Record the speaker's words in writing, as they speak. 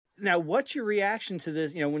Now, what's your reaction to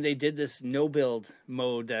this? When they did this no build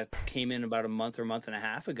mode that came in about a month or month and a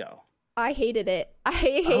half ago. I hated it. I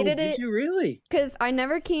hated it. Did you really? Because I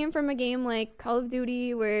never came from a game like Call of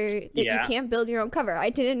Duty where you can't build your own cover.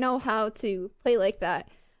 I didn't know how to play like that.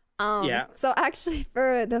 So actually,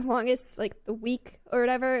 for the longest, like the week or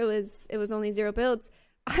whatever, it was only 0 builds.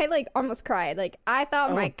 I like almost cried. Like I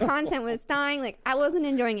thought my content was dying. Like I wasn't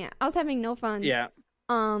enjoying it. I was having no fun. Yeah.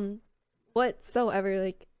 Whatsoever.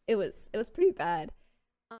 Like it was pretty bad.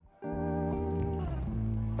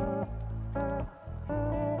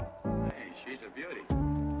 She's a beauty.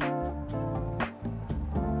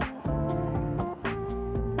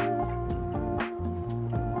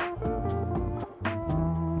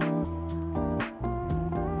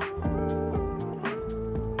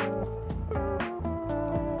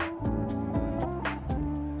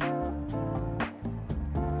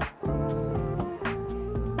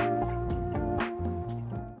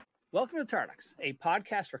 Welcome to Tarducks, a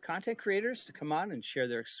podcast for content creators to come on and share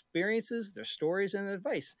their experiences, their stories, and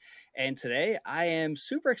advice. And today, I am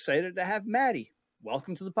super excited to have Maddie.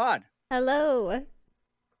 Welcome to the pod. Hello.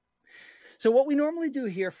 So what we normally do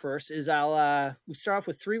here first is we start off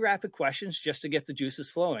with 3 rapid questions just to get the juices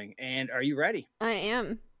flowing. And are you ready? I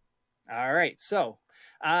am. All right. So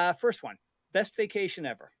first one, best vacation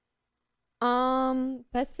ever.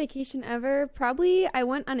 Best vacation ever. Probably I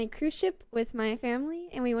went on a cruise ship with my family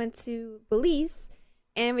and we went to Belize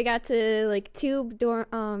and we got to like tube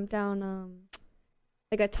down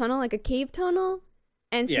like a tunnel, like a cave tunnel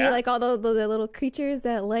and see like all the little creatures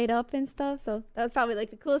that light up and stuff. So that was probably like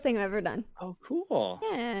the coolest thing I've ever done. Oh, cool.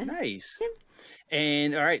 Yeah. Nice. Yeah.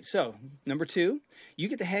 And all right, so number 2, you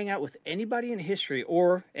get to hang out with anybody in history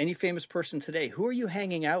or any famous person today. Who are you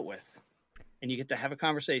hanging out with? And you get to have a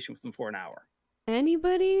conversation with them for an hour.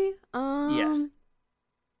 Anybody? Yes.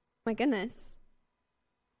 My goodness.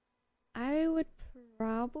 I would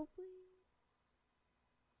probably...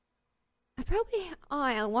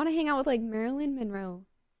 I want to hang out with like Marilyn Monroe.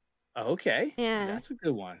 Okay. Yeah. That's a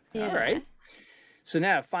good one. Yeah. All right. So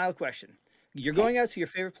now, final question. You're going out to your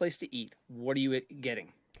favorite place to eat. What are you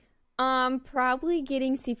getting? Probably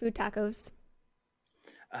getting seafood tacos.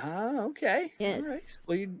 Okay. Yes. All right.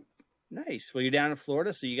 Well, nice. Well, you're down in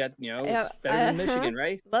Florida, so you got, it's better than Michigan,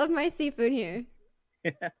 right? Love my seafood here.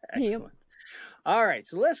 Excellent. Yep. All right,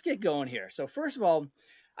 so let's get going here. So first of all,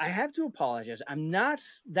 I have to apologize. I'm not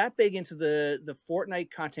that big into the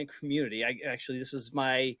Fortnite content community. You're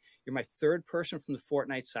my 3rd person from the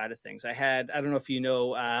Fortnite side of things. I don't know if you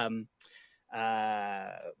know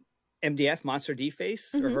MDF, Monster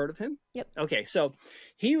D-Face, or heard of him? Yep. Okay, so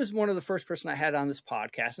he was one of the first person I had on this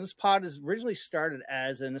podcast. And this pod is originally started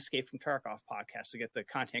as an Escape from Tarkov podcast to get the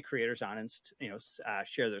content creators on and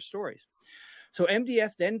share their stories. So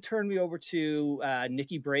MDF then turned me over to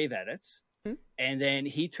Nikki Brave Edits. And then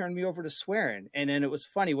he turned me over to swearing. And then it was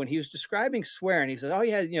funny when he was describing swearing, he said, oh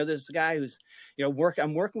yeah, there's a guy who's, I'm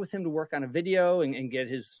working with him to work on a video and get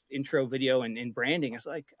his intro video and branding. It's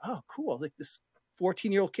like, oh, cool. Like this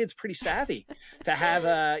 14-year-old kid's pretty savvy to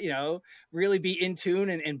have really be in tune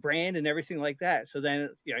and brand and everything like that. So then,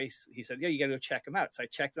 he said, yeah, you got to go check him out. So I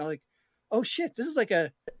checked and I was like, oh shit, this is like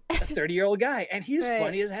a 30-year-old guy. And he's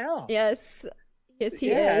funny as hell. Yes. Yes, he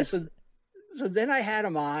is. So then I had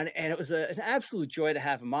him on, and it was an absolute joy to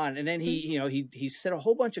have him on. And then he said a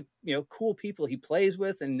whole bunch of cool people he plays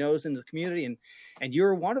with and knows in the community, and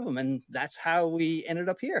you're one of them, and that's how we ended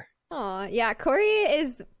up here. Oh yeah, Corey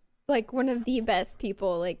is like one of the best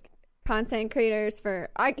people, like content creators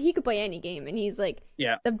he could play any game, and he's like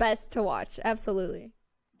the best to watch. Absolutely.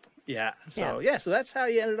 Yeah. So so that's how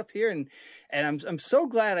you ended up here, and I'm so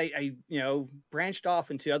glad I branched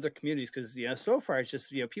off into other communities because so far it's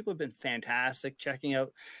just people have been fantastic checking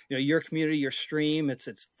out your community, your stream.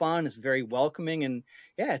 It's fun, it's very welcoming, and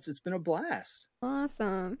it's been a blast.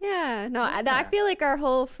 Awesome. Yeah. No, I feel like our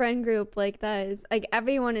whole friend group like that is like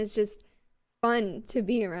everyone is just fun to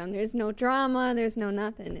be around. There's no drama. There's no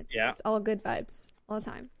nothing. It's all good vibes all the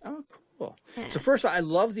time. Oh, cool. So first of all, I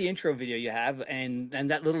love the intro video you have and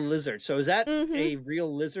that little lizard. So is that a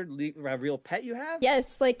real lizard, a real pet you have?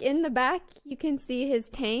 Yes, like in the back you can see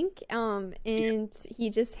his tank and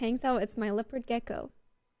he just hangs out. It's my leopard gecko.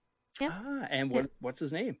 Yeah. And what's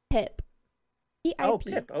his name? Pip. P-I-P. Oh,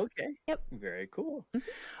 Pip. Okay. Yep. Very cool.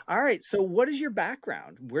 All right. So what is your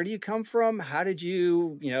background? Where do you come from? How did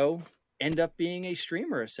you, end up being a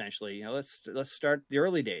streamer essentially? Let's start the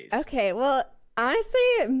early days. Okay. Well,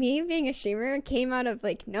 honestly, me being a streamer came out of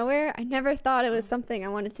like nowhere. I never thought it was something I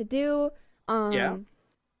wanted to do.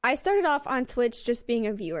 I started off on Twitch just being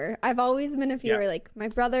a viewer. I've always been a viewer. Like my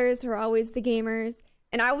brothers were always the gamers,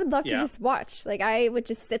 and I would love to Yeah. just watch. Like I would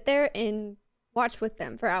just sit there and watch with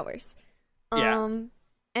them for hours. Yeah.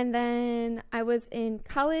 And then I was in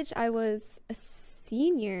college. I was a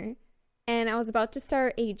senior, and I was about to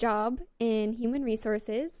start a job in human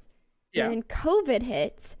resources. Yeah. And COVID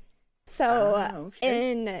hit. So, okay.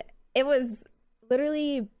 and it was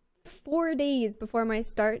literally 4 days before my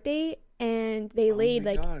start date, and they laid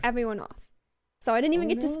my like gosh. everyone off. So I didn't even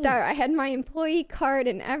get to start. I had my employee card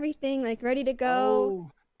and everything like ready to go.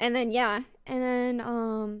 Oh. And then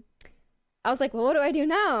I was like, well, what do I do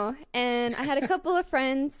now? And I had a couple of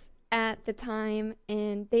friends at the time,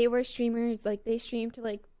 and they were streamers. Like they streamed to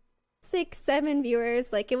like 6-7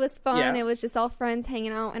 viewers. Like it was fun. Yeah. It was just all friends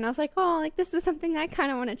hanging out, and I was like, oh, like this is something I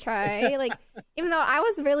kind of want to try. Like even though I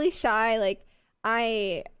was really shy, like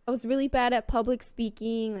I was really bad at public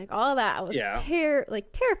speaking, like all that. I was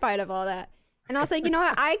terrified of all that. And I was like, you know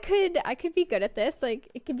what, I could be good at this. Like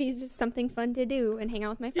it could be just something fun to do and hang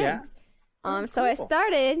out with my friends. So I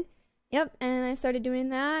started and I started doing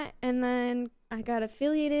that, and then I got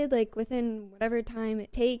affiliated like within whatever time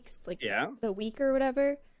it takes, like the week or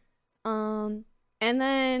whatever. And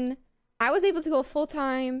then I was able to go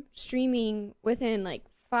full-time streaming within like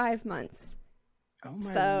 5 months. Oh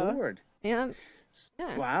my Lord. Yeah.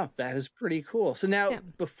 Wow, that is pretty cool. So now,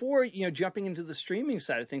 before jumping into the streaming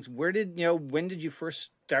side of things, when did you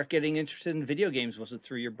first start getting interested in video games? Was it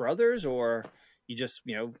through your brothers, or you just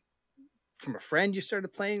from a friend you started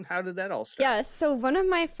playing? How did that all start? Yeah, so one of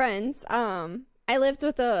my friends, I lived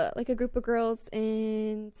with a group of girls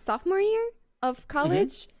in sophomore year of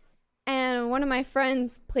college, and one of my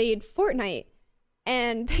friends played Fortnite,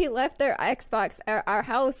 and they left their Xbox at our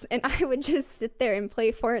house, and I would just sit there and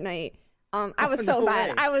play Fortnite. I was so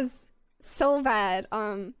bad. I was so bad.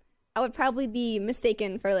 I would probably be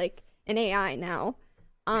mistaken for like an AI now.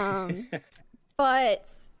 But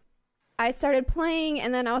I started playing,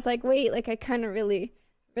 and then I was like, wait, like I kind of really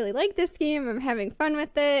like this game. I'm having fun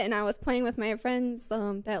with it, and I was playing with my friends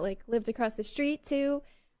that like lived across the street too.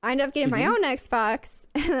 I ended up getting my own Xbox,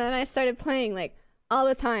 and then I started playing like all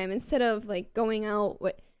the time instead of like going out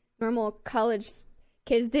what normal college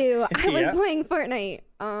kids do. I was playing Fortnite.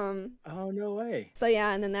 Oh no way. So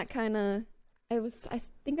yeah, and then that kind of I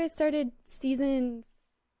think I started season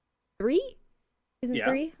 3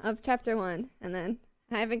 of chapter 1, and then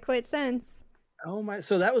I haven't quit since. Oh my!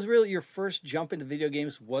 So that was really your first jump into video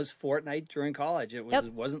games was Fortnite during college. It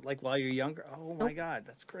wasn't like while you're younger. Oh my God,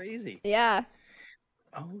 that's crazy. Yeah.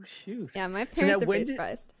 Oh shoot. Yeah, my parents are pretty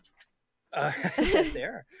surprised.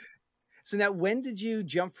 There. So now, when did you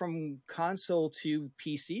jump from console to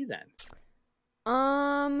PC then?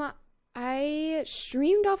 I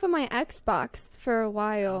streamed off of my Xbox for a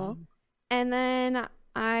while, and then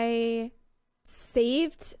I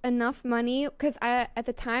saved enough money because at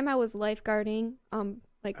the time I was lifeguarding,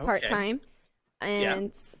 part-time,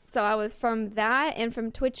 and so I was from that and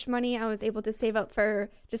from Twitch money I was able to save up for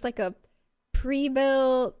just like a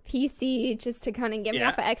pre-built PC just to kind of get me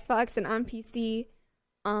off of Xbox and on PC.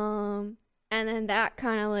 And then that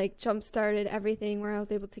kind of like jump-started everything where I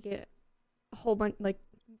was able to get a whole bunch, like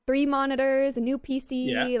 3 monitors, a new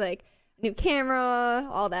PC, like new camera,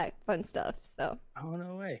 all that fun stuff. So. Oh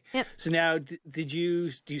no way! Yep. So now, do you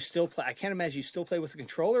still play? I can't imagine you still play with a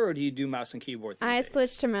controller, or do you do mouse and keyboard? I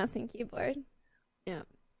switched to mouse and keyboard. Yeah.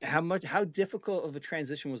 How difficult of a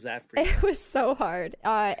transition was that for you? It was so hard.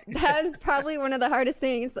 That was probably one of the hardest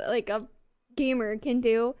things like a gamer can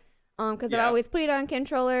do. Because I've always played on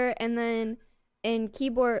controller, and then in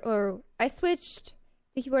keyboard, or I switched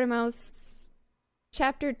to keyboard and mouse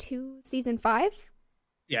chapter 2, season 5.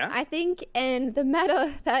 Yeah. I think, and the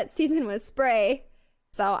meta that season was spray,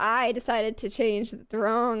 so I decided to change the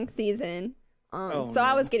wrong season.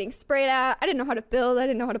 I was getting sprayed at. I didn't know how to build. I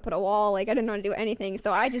didn't know how to put a wall. Like I didn't know how to do anything.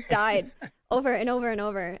 So I just died over and over and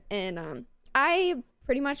over. And I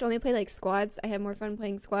pretty much only play like squads. I had more fun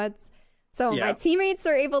playing squads. So my teammates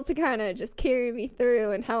are able to kind of just carry me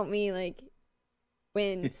through and help me like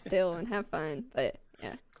win still and have fun. But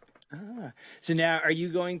yeah. So now, are you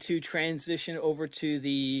going to transition over to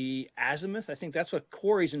the azimuth? I think that's what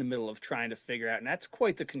Corey's in the middle of trying to figure out, and that's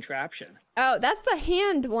quite the contraption. Oh, that's the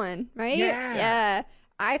hand one, right? Yeah.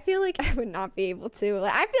 I feel like I would not be able to.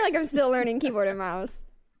 Like, I feel like I'm still learning keyboard and mouse,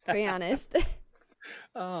 to be honest.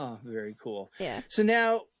 Oh, very cool. Yeah. So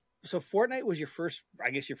now, Fortnite was your first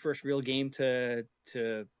real game to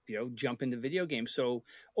jump into video games. So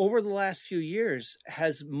over the last few years,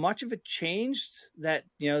 has much of it changed that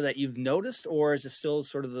you've noticed, or is it still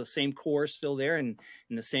sort of the same core still there, and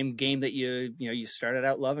the same game that you started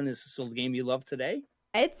out loving is still the game you love today?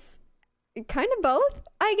 It's kind of both,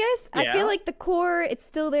 I guess. I feel like the core, it's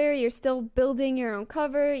still there. You're still building your own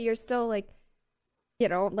cover. You're still like, you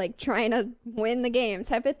know, like trying to win the game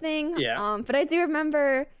type of thing. Yeah. But I do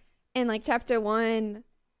remember in like chapter 1,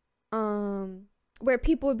 where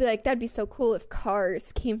people would be like, that'd be so cool if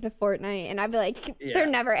cars came to Fortnite. And I'd be like, they're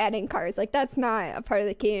never adding cars. Like, that's not a part of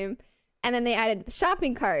the game. And then they added the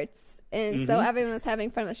shopping carts. And so everyone was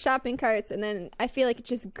having fun with shopping carts. And then I feel like it's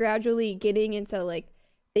just gradually getting into like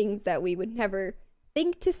things that we would never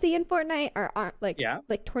think to see in Fortnite, or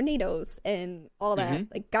like tornadoes and all that,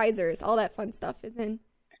 like geysers, all that fun stuff is in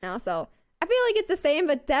now. So I feel like it's the same,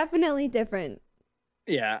 but definitely different.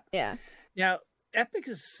 Yeah. Now, Epic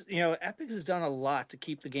has done a lot to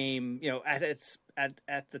keep the game, you know, at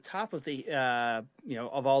the top of the you know,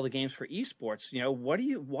 of all the games for esports. You know,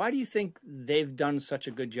 why do you think they've done such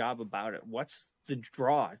a good job about it? What's the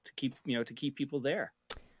draw to keep people there?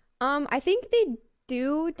 I think they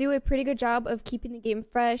do a pretty good job of keeping the game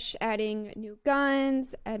fresh, adding new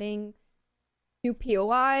guns, adding new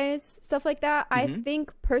POIs, stuff like that. I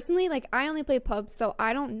think personally, like, I only play pubs, so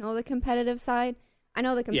I don't know the competitive side. I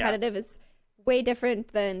know the competitive is way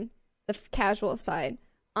different than the casual side.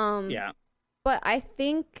 But I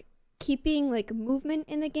think keeping like movement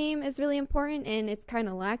in the game is really important, and it's kind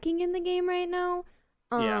of lacking in the game right now.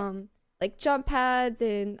 Like jump pads,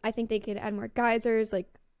 and I think they could add more geysers, like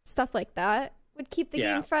stuff like that would keep the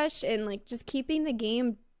game fresh, and like just keeping the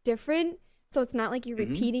game different, so it's not like you're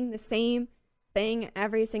repeating the same thing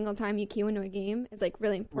every single time you queue into a game is like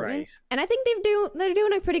really important. Right. And I think they're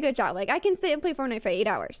doing a pretty good job. Like, I can sit and play Fortnite for 8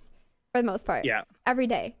 hours for the most part. Every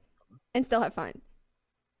day, and still have fun.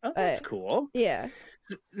 Oh, that's cool. Yeah.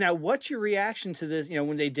 Now, what's your reaction to this? You know,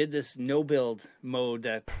 when they did this no build mode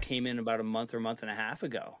that came in about a month and a half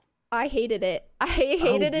ago. I hated it. I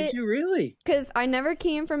hated it. Did you really? Because I never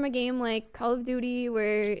came from a game like Call of Duty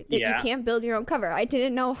where you can't build your own cover. I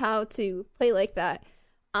didn't know how to play like that.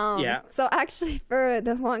 So actually, for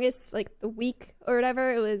the longest, like the week or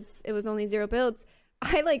whatever, it was only 0 builds.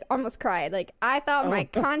 I like almost cried. Like, I thought my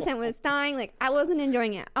content was dying. Like, I wasn't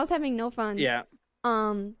enjoying it. I was having no fun.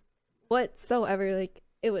 Whatsoever. Like,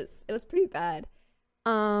 it was pretty bad.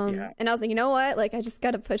 And I was like, you know what? Like, I just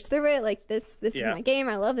gotta push through it. Like, this is my game.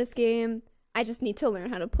 I love this game. I just need to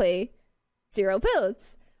learn how to play 0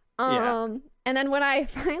 builds. And then when I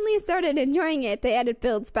finally started enjoying it, they added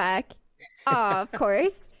builds back. Of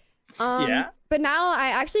course. But now I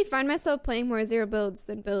actually find myself playing more 0 builds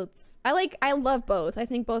than builds. I love both. I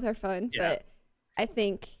think both are fun, but I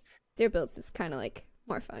think 0 builds is kind of like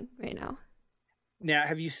more fun right now. Now,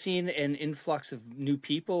 have you seen an influx of new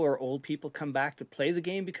people or old people come back to play the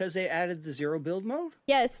game because they added the 0 build mode?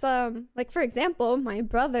 Yes. Like, for example, my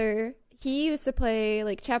brother, he used to play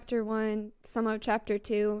like chapter 1, some of chapter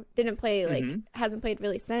 2, didn't play, like, hasn't played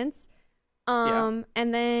really since. And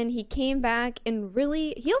then he came back and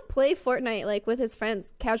he'll play Fortnite like with his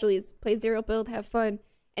friends casually, play 0 build, have fun,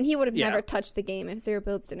 and he would have never touched the game if 0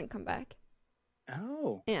 builds didn't come back.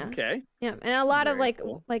 Oh, okay. Yeah, and a lot of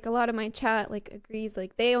cool. like a lot of my chat like agrees,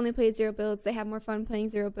 like they only play 0 builds, they have more fun playing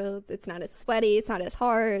 0 builds. It's not as sweaty, it's not as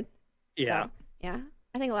hard. So, I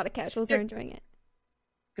think a lot of casuals are enjoying it.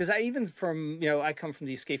 Because I come from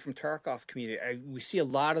the Escape from Tarkov community. We see a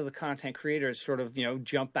lot of the content creators sort of,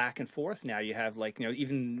 jump back and forth now. You have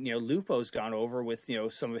even, Lupo's gone over with,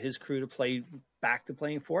 some of his crew to play back to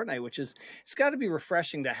playing Fortnite, it's got to be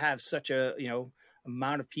refreshing to have such a,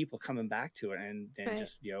 amount of people coming back to it. And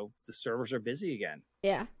just, the servers are busy again.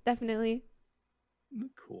 Yeah, definitely.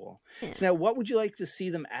 Cool. Yeah. So now what would you like to see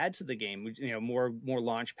them add to the game? More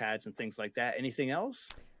launch pads and things like that. Anything else?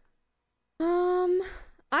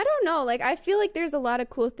 I don't know. Like, I feel like there's a lot of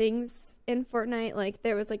cool things in Fortnite. Like,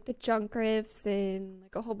 there was, like, the junk rifts and,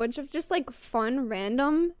 like, a whole bunch of just, like, fun,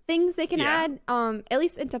 random things they can add, at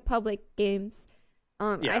least into public games.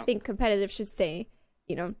 I think competitive should stay,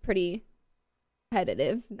 pretty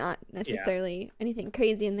competitive. Not necessarily anything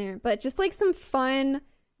crazy in there. But just, like, some fun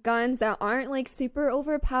guns that aren't, like, super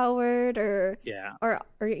overpowered or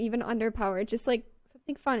even underpowered. Just, like,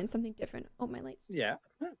 something fun and something different. Oh, my lights. Yeah.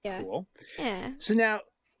 Cool. Yeah. So now,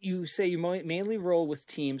 you say you mainly roll with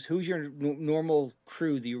teams. Who's your normal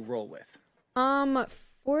crew that you roll with?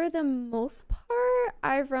 For the most part,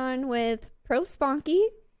 I run with Pro Spunky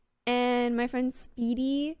and my friend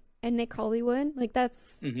Speedy and Nick Hollywood. Like,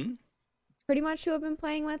 that's pretty much who I've been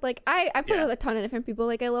playing with. Like, I play with a ton of different people.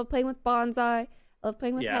 Like, I love playing with Bonsai. I love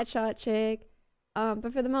playing with Headshot Chick.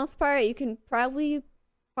 But for the most part, you can probably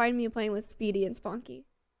find me playing with Speedy and Spunky.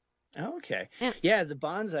 Okay. Yeah, the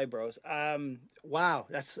Bonsai Bros. Wow,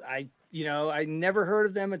 I never heard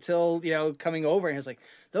of them until, coming over, and it's like,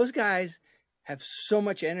 those guys have so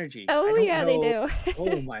much energy. I Oh don't yeah, they know. do.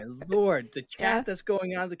 Oh my Lord. The chat Yeah. that's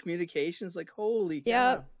going on, the communications, like, holy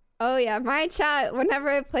cow. Yep. Oh yeah, my chat. Whenever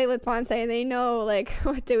I play with Ponce, they know like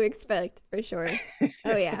what to expect for sure.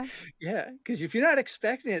 Oh yeah. Yeah, because if you're not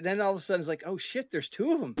expecting it, then all of a sudden it's like, oh shit, there's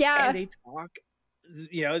two of them. Yeah. And they talk,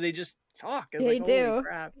 they just talk. It's They like, do. holy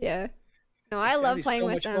crap. Yeah. No, It's I gotta love be playing so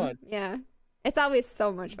with much them. fun. Yeah. It's always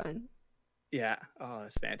so much fun. Yeah. Oh,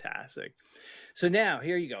 that's fantastic. So now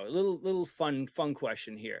here you go. A little fun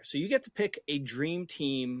question here. So you get to pick a dream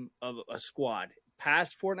team of a squad.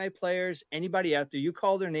 Past Fortnite players, anybody out there, you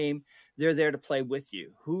call their name, they're there to play with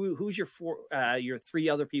you. Who's your three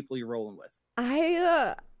other people you're rolling with?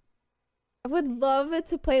 I would love it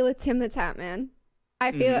to play with Tim the Tap Man.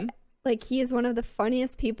 I feel like he is one of the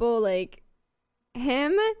funniest people. Like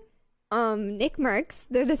him, Nick Merckx,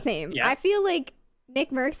 they're the same. Yeah. I feel like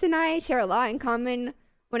Nick Merckx and I share a lot in common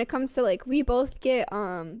when it comes to like we both get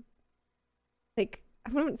like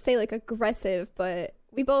I wouldn't say like aggressive, but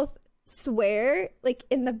we both swear like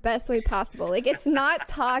in the best way possible. Like it's not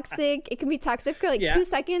toxic. It can be toxic for like 2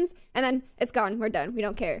 seconds and then it's gone. We're done. We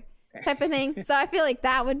don't care. Type of thing. So I feel like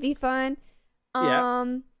that would be fun.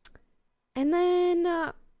 And then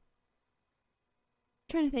I'm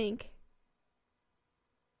trying to think.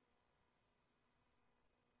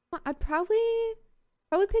 I'd probably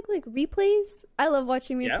pick like replays. I love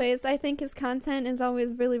watching replays. I think his content is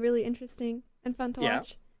always really, really interesting and fun to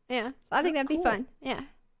watch. Yeah. I think that'd be fun. Yeah.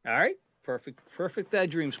 All right. Perfect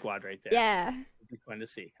dream squad right there. Yeah. It'd be fun to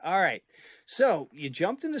see. All right. So you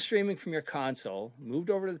jumped into streaming from your console, moved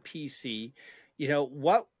over to the PC.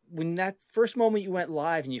 When that first moment you went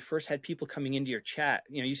live and you first had people coming into your chat,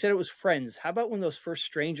 you said it was friends. How about when those first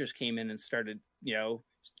strangers came in and started,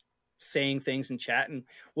 saying things in chat? And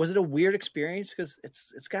was it a weird experience? Because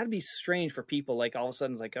it's got to be strange for people. Like all of a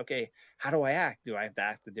sudden, it's like, okay, how do I act? Do I have to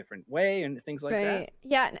act a different way and things like that?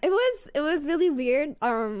 Yeah, it was really weird.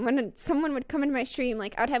 When someone would come into my stream,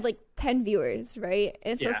 like I'd have like 10 viewers, right?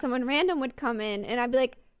 And so someone random would come in, and I'd be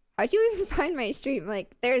like, "How'd you even find my stream?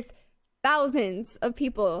 Like, there's thousands of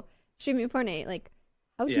people streaming Fortnite. Like,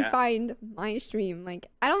 how'd you find my stream?" Like,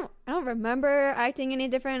 I don't remember acting any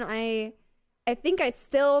different. I think I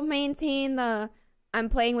still maintain the I'm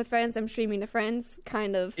playing with friends, I'm streaming to friends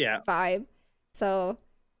kind of vibe. So,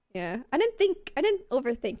 yeah. I didn't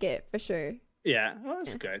overthink it for sure. Yeah. Oh,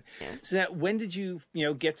 that's good. Yeah. So now, when did you,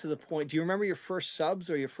 get to the point? Do you remember your first subs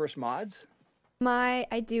or your first mods?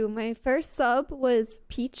 I do. My first sub was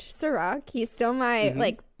Peach Ciroc. He's still my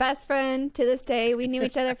like best friend to this day. We knew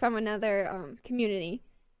each other from another community.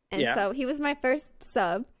 And so he was my first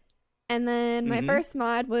sub. And then my first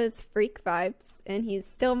mod was Freak Vibes, and he's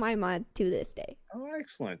still my mod to this day. Oh,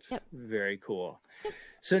 excellent. Yep. Very cool. Yep.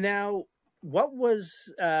 So now, what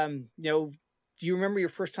was, do you remember your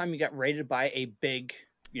first time you got rated by a big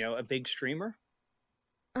streamer?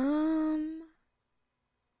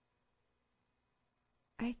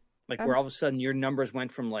 Where all of a sudden your numbers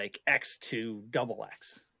went from like X to double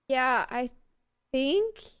X. Yeah, I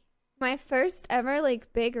think my first ever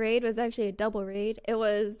like big raid was actually a double raid. It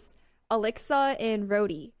was Alexa and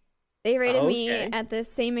Rhodey. They rated me at the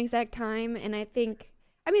same exact time, and I think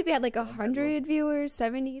I maybe had like 100 viewers,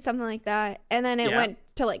 70, something like that, and then it went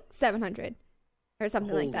to like 700 or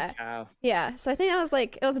something like that. Cow. Yeah, so I think I was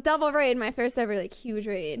like, it was a double raid, my first ever like huge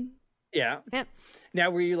raid. Yeah. Yep. Now,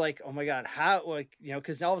 were you like, oh my god, how, like,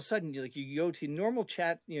 because all of a sudden you go to normal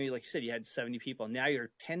chat, like you said, you had 70 people. Now you're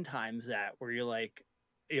 10 times that, where you're like,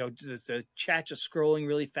 the chat just scrolling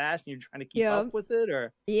really fast and you're trying to keep up with it,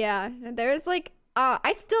 or? Yeah, there's like,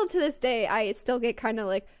 I still to this day, I still get kind of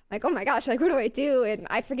like, oh my gosh, like what do I do? And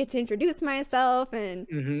I forget to introduce myself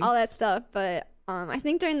and all that stuff. But I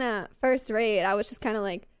think during the first raid, I was just kind of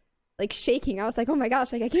like shaking. I was like, oh my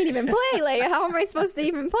gosh, like I can't even play. Like how am I supposed to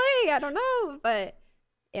even play? I don't know. But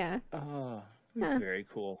yeah. Oh, very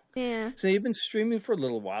cool. Yeah. So you've been streaming for a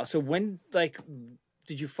little while. So when, like,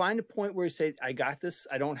 did you find a point where you say, I got this,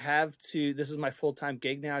 I don't have to, this is my full-time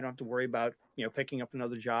gig now, I don't have to worry about, picking up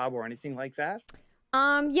another job or anything like that?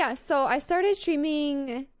 Yeah, so I started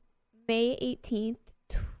streaming May 18th,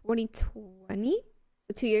 2020,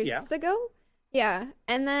 so 2 years ago. Yeah,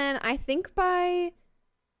 and then I think by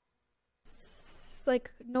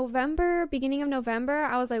like November, beginning of November,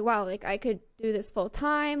 I was like, wow, like I could do this full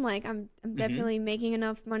time. Like I'm definitely making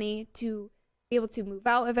enough money to be able to move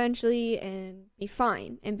out eventually and be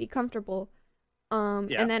fine and be comfortable.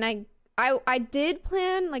 And then I did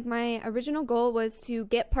plan, like my original goal was to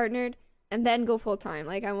get partnered and then go full time.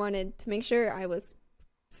 Like I wanted to make sure I was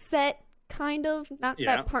set, kind of. Not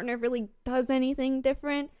that partner really does anything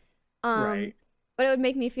different. But but it would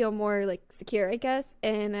make me feel more like secure, I guess.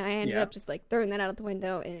 And I ended Yeah. up just like throwing that out of the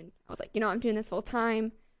window, and I was like, I'm doing this full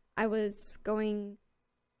time. I was going,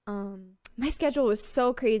 my schedule was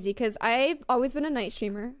so crazy because I've always been a night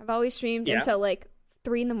streamer. I've always streamed Yeah. until like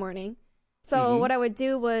 3 a.m. So what I would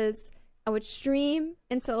do was I would stream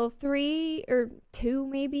until 3 or 2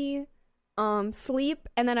 maybe, sleep,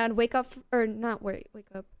 and then I'd wake up, or not wake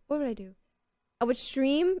up. What would I do? I would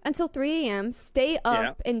stream until 3 a.m., stay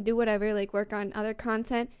up and do whatever, like work on other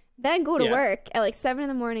content, then go to work at like 7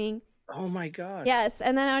 a.m. Oh my God. Yes,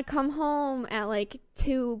 and then I'd come home at like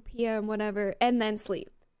 2 p.m., whatever, and then sleep.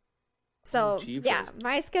 So, yeah,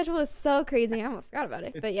 my schedule was so crazy. I almost forgot about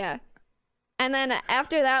it, but yeah. And then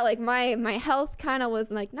after that, like my health kind of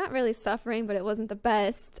was like not really suffering, but it wasn't the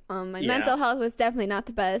best. My mental health was definitely not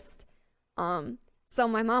the best. So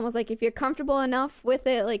my mom was like, if you're comfortable enough with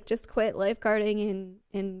it, like just quit lifeguarding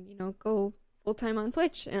and go full time on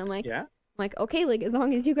Twitch. And I'm like, okay, like as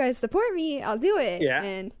long as you guys support me, I'll do it. Yeah.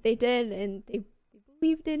 And they did, and they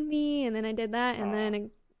believed in me, and then I did that, and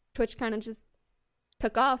then Twitch kind of just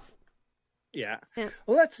took off. Yeah.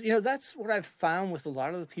 Well, that's what I've found with a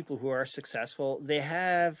lot of the people who are successful. They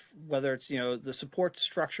have, whether it's, the support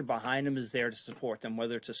structure behind them is there to support them,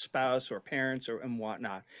 whether it's a spouse or parents and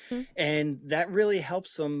whatnot. And that really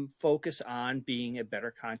helps them focus on being a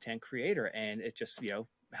better content creator. And it just,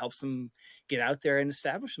 helps them get out there and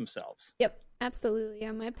establish themselves. Yep, absolutely.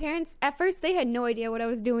 Yeah, my parents, at first, they had no idea what I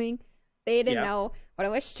was doing. They didn't know what I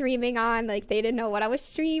was streaming on. Like, they didn't know what I was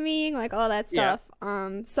streaming, like all that stuff.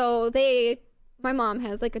 So my mom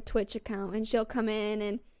has like a Twitch account, and she'll come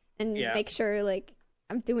in and make sure like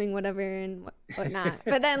I'm doing whatever and whatnot.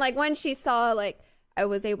 But then like when she saw like I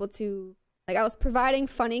was able to, like I was providing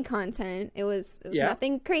funny content, it was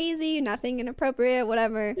nothing crazy, nothing inappropriate,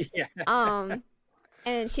 whatever.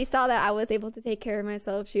 And she saw that I was able to take care of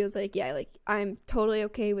myself. She was like, yeah, like I'm totally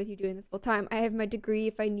okay with you doing this full time. I have my degree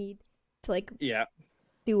if I need to like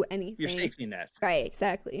do anything. Your safety net. Right,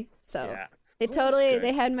 exactly. So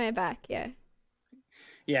they had my back. Yeah,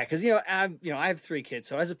 because I have 3 kids,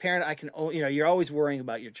 so as a parent, I can you're always worrying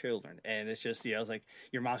about your children, and it's just I was like,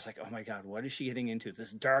 your mom's like, oh my God, what is she getting into?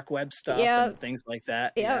 This dark web stuff and things like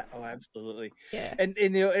that. Yeah, oh, absolutely. Yeah, and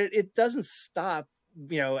it doesn't stop.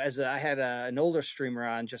 I had an older streamer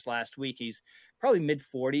on just last week. He's probably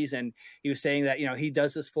mid-40s, and he was saying that he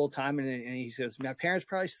does this full time, and he says my parents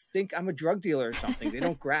probably think I'm a drug dealer or something. They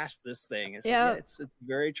don't grasp this thing. It's it's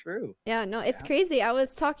very true. Yeah, no, it's crazy. I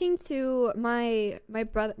was talking to my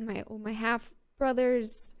brother, my half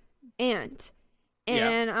brother's aunt,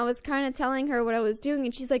 and I was kind of telling her what I was doing,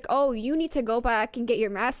 and she's like, "Oh, you need to go back and get your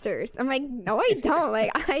master's." I'm like, "No, I don't.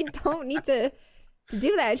 Like, I don't need to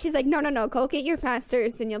do that." And she's like, no, go get your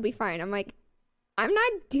master's and you'll be fine. I'm like, I'm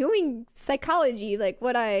not doing psychology. Like,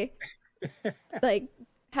 would I like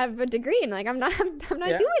have a degree? And like, I'm not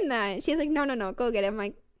doing that. And she's like, no, go get it. I'm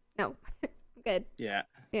like, no, I'm good. Yeah.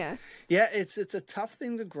 It's a tough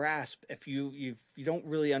thing to grasp if you don't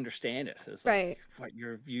really understand it. It's like, what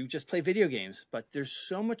you just play video games, but there's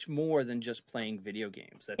so much more than just playing video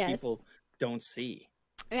games that people don't see.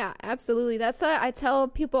 Yeah, absolutely. That's what I tell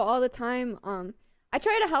people all the time. I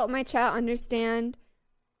try to help my chat understand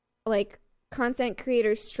like content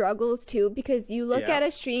creators' struggles too, because you look at a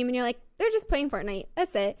stream and you're like, they're just playing Fortnite.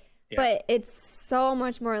 That's it. But it's so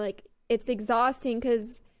much more. Like, it's exhausting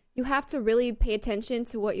because you have to really pay attention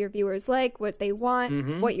to what your viewers like, what they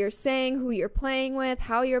want, what you're saying, who you're playing with,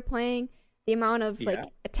 how you're playing, the amount of like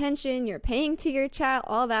attention you're paying to your chat,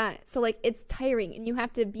 all that. So like, it's tiring, and you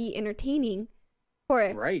have to be entertaining for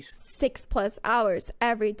 6+ hours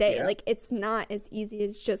every day. Like, it's not as easy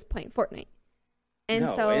as just playing Fortnite. And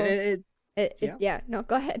no, no,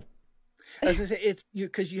 go ahead. I was gonna say, it's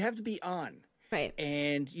because you have to be on, right?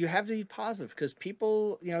 And you have to be positive, because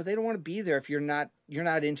people, they don't want to be there if you're not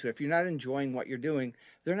into it. If you're not enjoying what you're doing,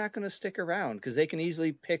 they're not going to stick around, because they can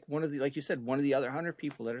easily pick one of the, like you said, one of the other 100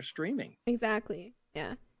 people that are streaming. Exactly.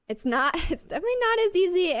 Yeah, it's definitely not as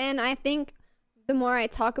easy, and I think the more I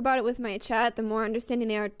talk about it with my chat, the more understanding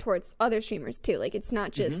they are towards other streamers too. Like, it's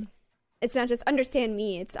not just understand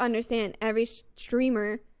me, it's understand every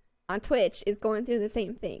streamer on Twitch is going through the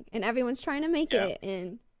same thing, and everyone's trying to make it.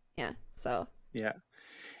 And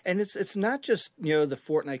and it's not just the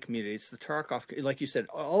Fortnite community, it's the Tarkov, like you said,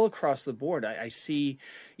 all across the board. I see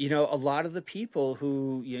a lot of the people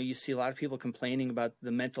who you see a lot of people complaining about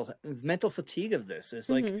the mental fatigue of this. It's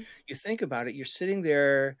like, you think about it, you're sitting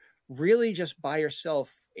there really just by yourself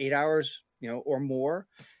 8 hours or more,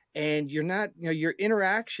 and you're not, your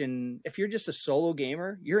interaction, if you're just a solo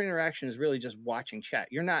gamer, your interaction is really just watching chat.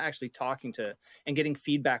 You're not actually talking to and getting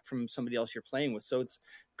feedback from somebody else you're playing with. So it's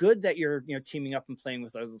good that you're, teaming up and playing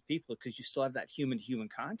with other people, because you still have that human to human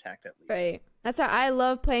contact at least. Right. That's how I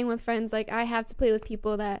love playing with friends. Like, I have to play with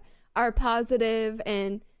people that are positive,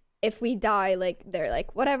 and if we die, like, they're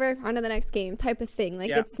like, whatever, on to the next game type of thing.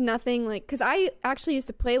 Like, it's nothing like, because I actually used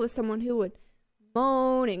to play with someone who would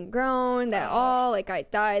moan and groan that like I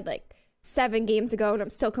died like 7 games ago and I'm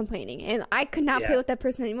still complaining, and I could not play with that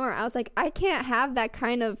person anymore. I was like, I can't have that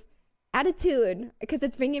kind of attitude, because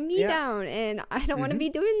it's bringing me down, and I don't want to be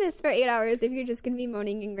doing this for 8 hours if you're just going to be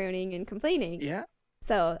moaning and groaning and complaining.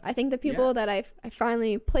 So I think the people that I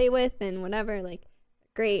finally play with and whatever, like,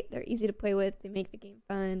 great, they're easy to play with, they make the game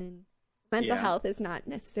fun, and mental health is not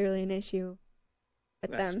necessarily an issue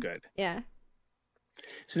with them. That's good.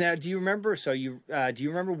 So now, do you remember? So do you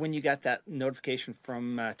remember when you got that notification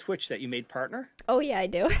from Twitch that you made partner? Oh yeah, I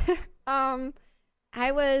do.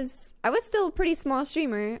 I was still a pretty small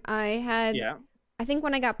streamer. I had, I think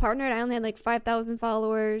when I got partnered, I only had like 5,000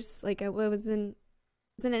 followers. Like, I wasn't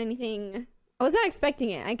anything. I was not expecting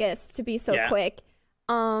it, I guess, to be so quick.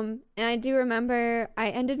 And I do remember I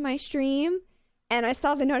ended my stream, and I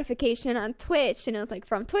saw the notification on Twitch, and it was like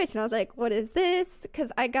from Twitch, and I was like, what is this?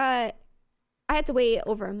 Because I had to wait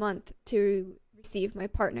over a month to receive my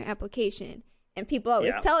partner application. And people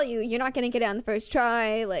always tell you, you're not going to get it on the first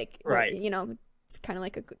try. Like, it's kind of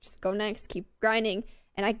like just go next, keep grinding.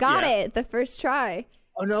 And I got it the first try.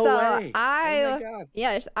 Oh, no way. Oh, my God.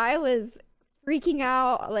 Yes, I was freaking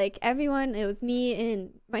out. Like, everyone, it was me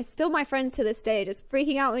and my friends to this day, just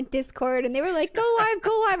freaking out in Discord. And they were like, go live,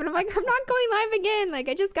 go live. And I'm like, I'm not going live again. Like,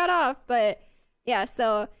 I just got off. But yeah,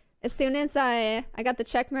 so as soon as I got the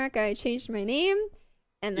check mark, I changed my name,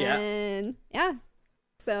 and then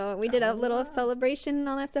so we did a little celebration and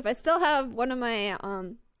all that stuff. I still have one of my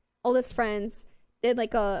oldest friends did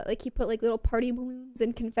he put like little party balloons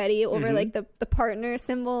and confetti over like the partner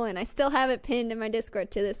symbol, and I still have it pinned in my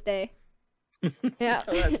Discord to this day. Yeah.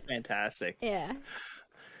 Oh, that's fantastic. Yeah.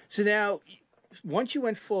 So now, once you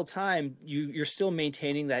went full time, you're still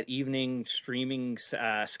maintaining that evening streaming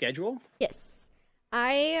schedule? Yes.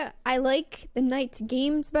 I like the night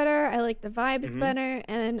games better. I like the vibes better,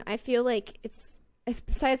 and I feel like it's,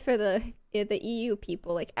 besides for the EU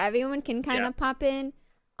people, like, everyone can kind of pop in.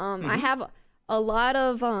 I have a lot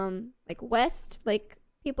of like West, like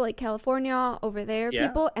people like California over there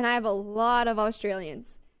people, and I have a lot of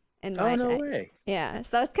Australians in my no chat. Way. Yeah,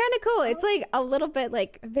 so it's kind of cool. It's like a little bit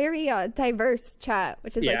like very diverse chat,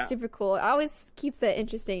 which is like super cool. It always keeps it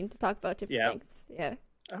interesting to talk about different things. Yeah.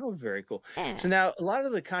 Oh, very cool. So now, a lot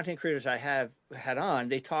of the content creators I have had on,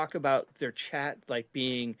 they talk about their chat like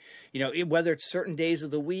being, whether it's certain days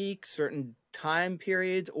of the week, certain time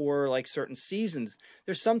periods, or like certain seasons.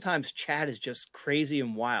 There's sometimes chat is just crazy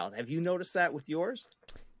and wild. Have you noticed that with yours?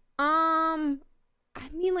 I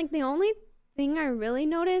mean, like, the only thing I really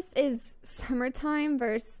notice is summertime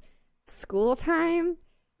versus school time.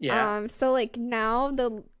 Yeah. So like now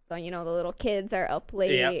the little kids are up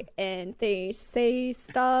late and they say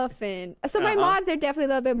stuff, and so my mods are definitely a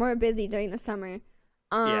little bit more busy during the summer.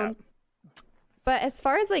 But as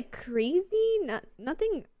far as like crazy,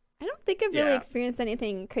 nothing. I don't think I've really experienced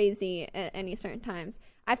anything crazy at any certain times.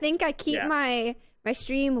 I think I keep my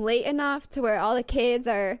stream late enough to where all the kids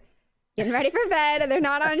are getting ready for bed and they're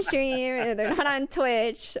not on stream and they're not on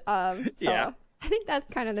Twitch. So I think that's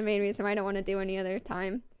kind of the main reason why I don't want to do any other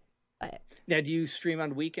time. But now, do you stream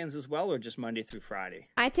on weekends as well, or just Monday through Friday?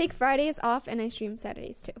 I take Fridays off and I stream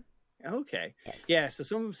Saturdays too. Okay. Yes. Yeah. So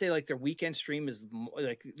some of them say like their weekend stream is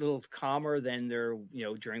like a little calmer than their,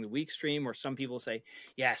 during the week stream, or some people say,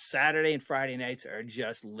 Saturday and Friday nights are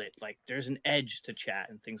just lit. Like there's an edge to chat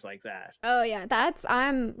and things like that. Oh yeah.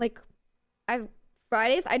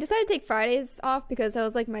 Fridays. I decided to take Fridays off because that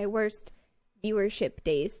was like my worst viewership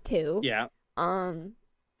days too. Yeah.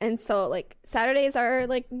 And so like Saturdays are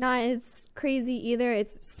like not as crazy either.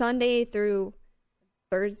 It's Sunday through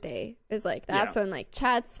Thursday is like, that's when like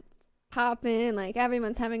chats popping, like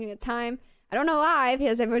everyone's having a good time. I don't know why,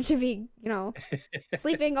 because everyone should be,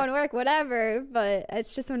 sleeping, going to work, whatever, but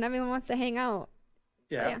it's just when everyone wants to hang out.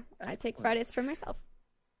 Yeah. So I take Fridays for myself.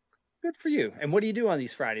 Good for you. And what do you do on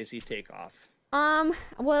these Fridays you take off?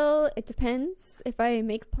 Well, it depends. If I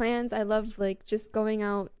make plans, I love like just going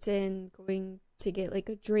out and going to get like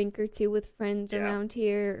a drink or two with friends around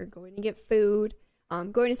here, or going to get food.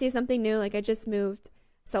 Going to see something new. Like I just moved,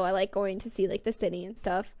 so I like going to see like the city and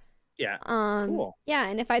stuff. Yeah. Cool. Yeah,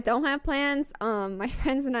 and if I don't have plans, my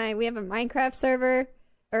friends and I, we have a Minecraft server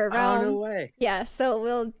or realm. Oh, no way. Yeah,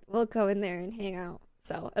 so we'll go in there and hang out.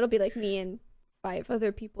 So it'll be like me and 5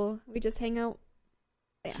 other people. We just hang out.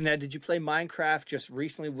 Yeah. So now, did you play Minecraft just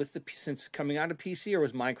recently since coming out of PC, or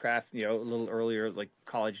was Minecraft, a little earlier, like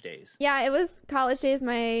college days? Yeah, it was college days,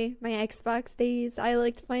 my Xbox days. I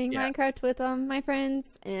liked playing Minecraft with my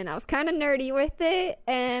friends, and I was kind of nerdy with it,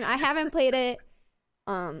 and I haven't played it.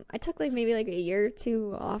 I took maybe a year or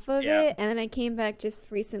 2 off of it, and then I came back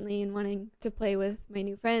just recently and wanting to play with my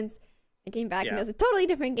new friends. I came back and it was a totally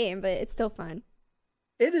different game, but it's still fun.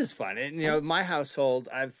 It is fun. And, my household,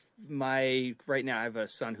 right now I have a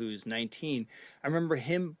son who's 19. I remember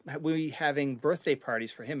we having birthday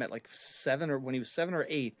parties for him at when he was 7 or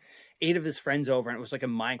 8 of his friends over, and it was like a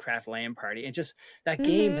Minecraft LAN party. And just that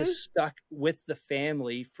game has stuck with the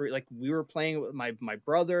family for we were playing with my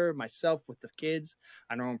brother, myself, with the kids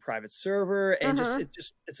on our own private server. And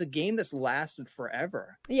it's a game that's lasted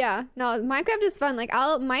forever. Yeah, no, Minecraft is fun.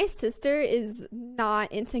 My sister is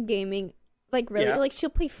not into gaming. Really, she'll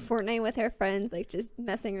play Fortnite with her friends, just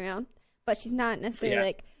messing around. But she's not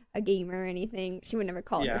necessarily a gamer or anything. She would never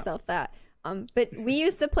call herself that. But we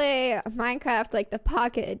used to play Minecraft, the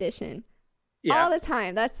Pocket Edition, all the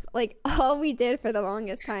time. That's all we did for the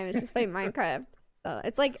longest time is just play Minecraft. So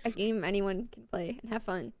it's a game anyone can play and have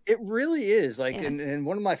fun. It really is. And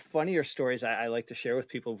one of my funnier stories I like to share with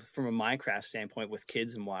people from a Minecraft standpoint with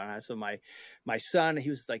kids and whatnot. So my son, he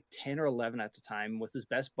was 10 or 11 at the time with his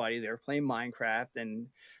best buddy. They were playing Minecraft, and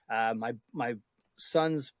my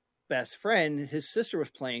son's best friend, his sister was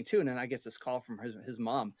playing too. And then I get this call from his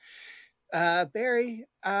mom. Barry,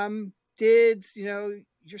 did your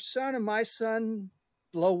son and my son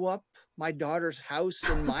blow up my daughter's house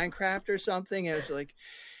in Minecraft or something? And it was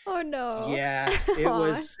oh no. Yeah, it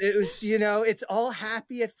was it's all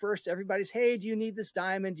happy at first. Everybody's, hey, do you need this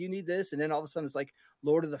diamond? Do you need this? And then all of a sudden it's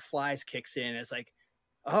Lord of the Flies kicks in. It's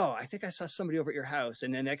oh, I think I saw somebody over at your house.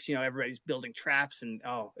 And then next, everybody's building traps, and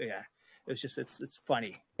oh yeah. It's just it's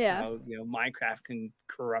funny. Yeah. Minecraft can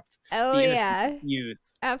corrupt the innocent youth.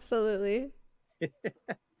 Absolutely.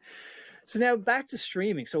 So now back to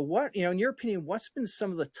streaming. So what, in your opinion, what's been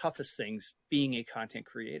some of the toughest things being a content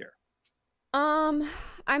creator? I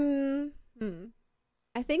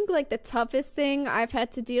think the toughest thing I've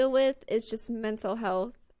had to deal with is just mental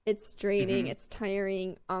health. It's draining, it's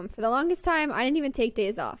tiring. For the longest time, I didn't even take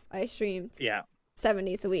days off. I streamed 7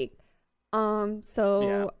 days a week.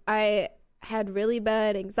 I had really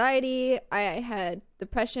bad anxiety. I had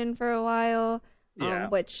depression for a while,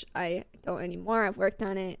 which I don't anymore. I've worked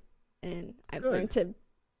on it, and I've learned to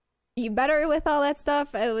be better with all that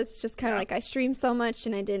stuff. It was just kind of I streamed so much,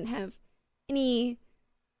 and I didn't have any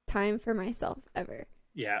time for myself ever.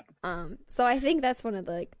 Yeah. So I think that's one of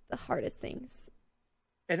the hardest things.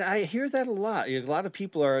 And I hear that a lot. A lot of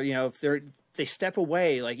people are, if they step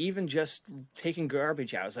away, even just taking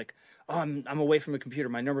garbage out, it's oh, I'm away from the computer,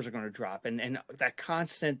 my numbers are going to drop, and that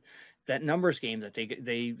constant numbers game that they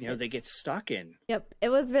get stuck in. Yep, it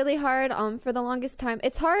was really hard. For the longest time,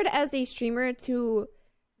 it's hard as a streamer to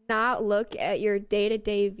not look at your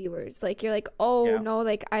day-to-day viewers. You're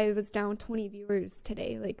no, I was down 20 viewers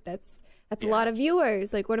today. That's a lot of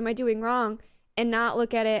viewers. What am I doing wrong? And not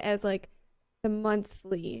look at it as the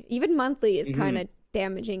monthly. Even monthly is kind of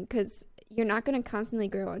damaging because you're not going to constantly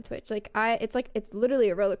grow on Twitch. It's literally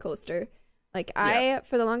a roller coaster. I,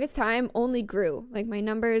 for the longest time, only grew. My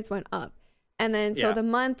numbers went up. And then, so the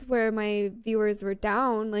month where my viewers were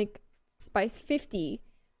down, by 50,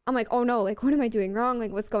 I'm oh no, what am I doing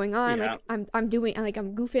wrong? What's going on? I'm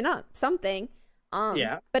goofing up something.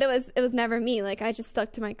 But it was never me. I just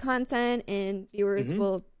stuck to my content, and viewers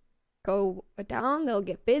will go down. They'll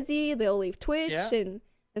get busy. They'll leave Twitch, and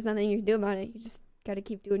there's nothing you can do about it. You just got to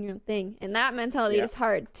keep doing your own thing, and that mentality is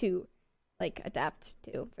hard to adapt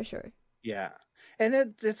to, for sure. Yeah,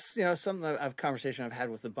 and it's some conversation I've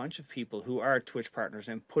had with a bunch of people who are Twitch partners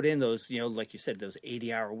and put in those like you said, those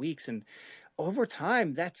 80-hour weeks, and over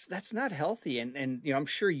time that's not healthy. And I'm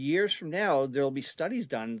sure years from now there'll be studies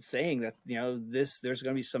done saying that there's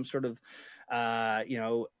going to be some sort of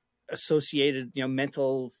associated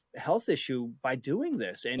mental health issue by doing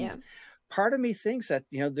this. And part of me thinks that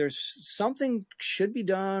there's something should be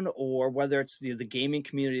done, or whether it's the gaming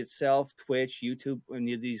community itself, Twitch, YouTube, and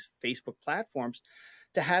these Facebook platforms,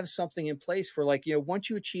 to have something in place for once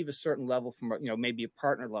you achieve a certain level from maybe a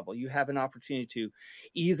partner level, you have an opportunity to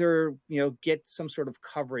either get some sort of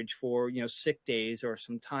coverage for sick days or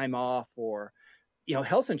some time off, or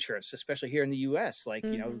health insurance, especially here in the US,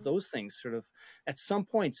 those things sort of, at some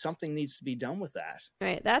point, something needs to be done with that.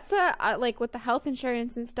 Right. That's with the health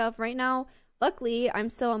insurance and stuff right now, luckily I'm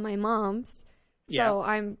still on my mom's. So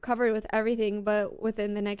I'm covered with everything, but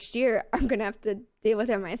within the next year, I'm going to have to deal with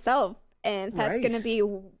it myself. and that's going to be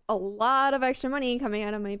a lot of extra money coming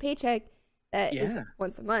out of my paycheck that is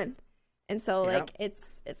once a month. And so like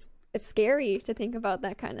it's scary to think about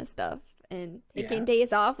that kind of stuff, and taking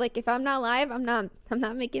days off. Like if I'm not live, I'm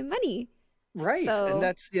not making money. Right. So, and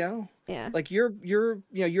that's, like you're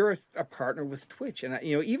a partner with Twitch, and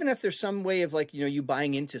even if there's some way of like, you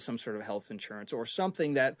buying into some sort of health insurance or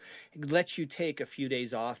something that lets you take a few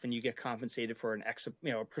days off and you get compensated for an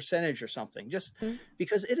a percentage or something, just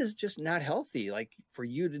because it is just not healthy, like for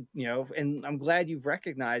you to, and I'm glad you've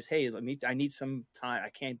recognized, hey, I need some time. I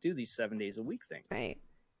can't do these 7 days a week things. Right.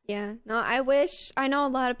 Yeah. No, I know a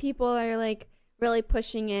lot of people are like really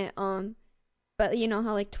pushing it but you know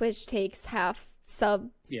how like Twitch takes half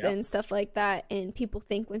subs and stuff like that, and people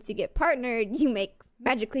think once you get partnered you make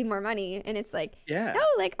magically more money, and it's like no,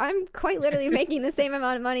 like I'm quite literally making the same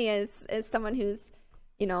amount of money as someone who's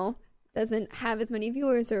doesn't have as many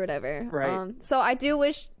viewers or whatever. Right. So I do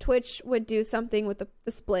wish Twitch would do something with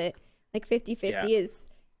the split, like 50-50 is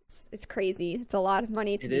it's crazy. It's a lot of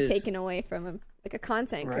money to be taken away from a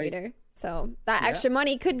content creator. So that extra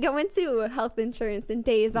money could go into health insurance and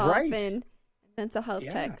days off and mental health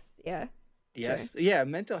checks. Yes. Sure. Yeah.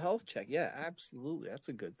 Mental health check. Yeah, absolutely. That's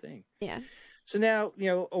a good thing. Yeah. So now,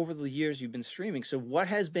 over the years you've been streaming. So what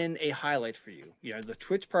has been a highlight for you? The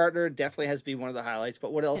Twitch partner definitely has been one of the highlights,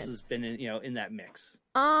 but what else has been in that mix?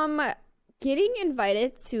 Getting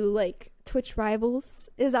invited to like Twitch Rivals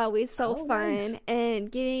is always so fun,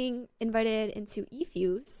 and getting invited into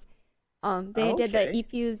eFuse. They did the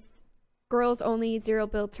eFuse girls only 0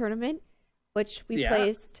 build tournament, which we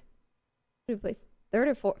placed third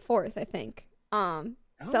or fourth, I think.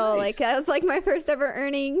 Like that was like my first ever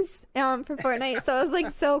earnings for Fortnite. So it was like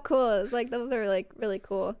so cool. It was like those are like really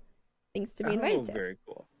cool things to be invited to. Very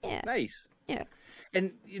cool. Yeah. Nice. Yeah.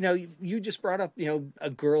 And you just brought up a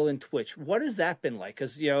girl in Twitch. What has that been like?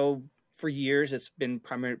 Because for years it's been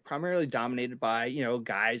primarily dominated by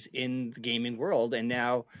guys in the gaming world, and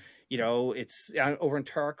now it's over in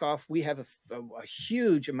Tarkov. We have a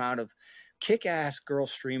huge amount of kick-ass girl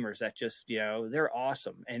streamers that just they're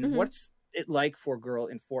awesome. And what's it like for a girl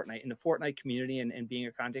in Fortnite, in the Fortnite community, and being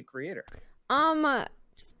a content creator?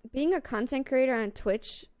 Just being a content creator on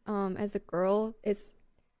Twitch as a girl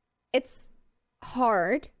it's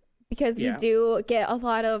hard, because we do get a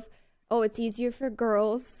lot of it's easier for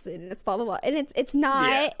girls and it's blah blah blah, and it's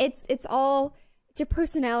not. It's your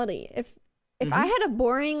personality. If I had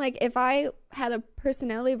if I had a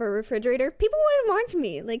personality of a refrigerator, people wouldn't watch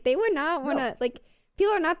me. Like they would not want to. Like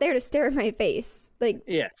people are not there to stare at my face. Like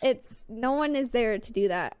it's no one is there to do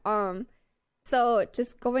that. So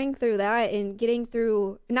just going through that and getting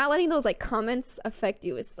through, not letting those like comments affect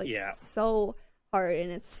you is like so hard,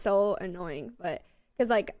 and it's so annoying. But because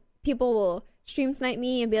like people will stream snipe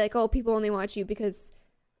me and be like, oh, people only watch you because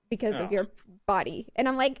of your body, and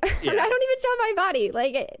I'm like, I don't even show my body.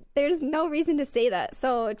 Like there's no reason to say that.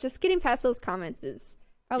 So just getting past those comments is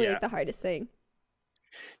probably like the hardest thing.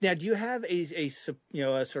 Now, do you have a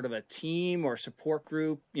sort of a team or support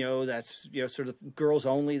group that's sort of girls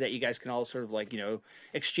only, that you guys can all sort of like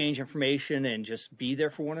exchange information and just be there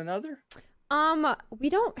for one another? We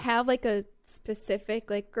don't have like a specific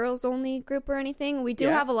like girls only group or anything. We do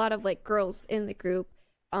have a lot of like girls in the group.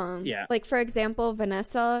 Like for example,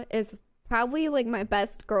 Vanessa is probably like my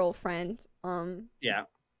best girlfriend.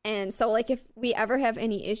 And so like if we ever have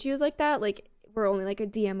any issues like that, like we're only like a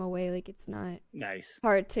DM away. Like it's not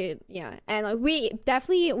hard to and like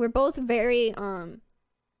we're both very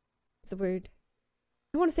what's the word?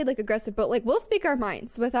 I want to say like aggressive, but like we'll speak our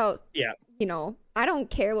minds without I don't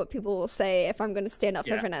care what people will say if I'm going to stand up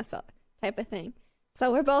for Vanessa type of thing.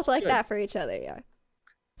 So we're both like that for each other.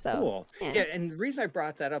 So cool. And the reason I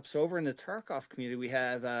brought that up, so over in the Tarkov community, we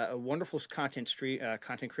have a wonderful content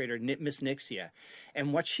creator, Miss Nixia.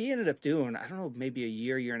 And what she ended up doing, I don't know, maybe a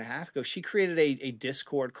year and a half ago, she created a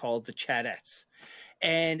Discord called the Chadettes.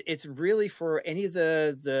 And it's really for any of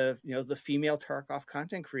the female Tarkov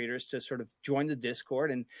content creators to sort of join the Discord.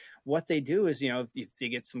 And what they do is, if they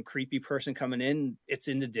get some creepy person coming in, it's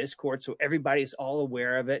in the Discord, so everybody's all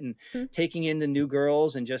aware of it, and taking in the new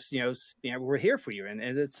girls, and just we're here for you. And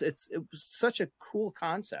it was such a cool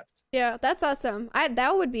concept. Yeah, that's awesome.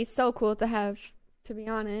 That would be so cool to have, to be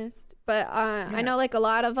honest. But I know like a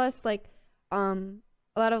lot of us like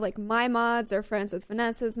a lot of like my mods are friends with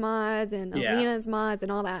Vanessa's mods and Alina's mods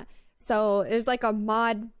and all that. So there's like a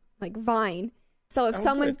mod like Vine. So if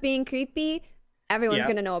someone's being creepy, everyone's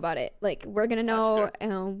gonna know about it. Like we're gonna know.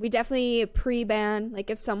 We definitely pre-ban. Like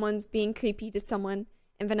if someone's being creepy to someone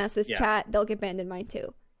in Vanessa's chat, they'll get banned in mine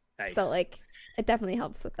too. Nice. So like it definitely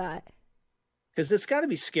helps with that. Because it's got to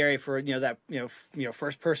be scary for that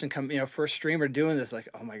first person first streamer doing this, like,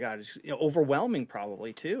 oh my god, it's overwhelming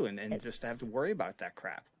probably too, and just to have to worry about that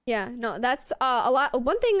crap. Yeah, no, that's a lot.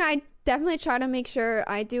 One thing I definitely try to make sure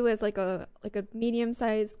I do as like a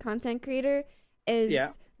medium-sized content creator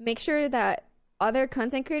is make sure that other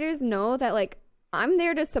content creators know that like I'm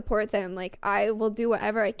there to support them. Like I will do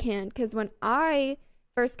whatever I can, because when I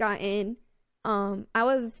first got in, I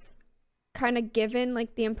was kind of given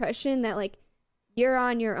like the impression that like you're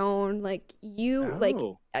on your own, like you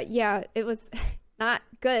it was not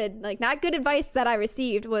good. Like not good advice that I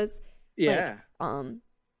received was that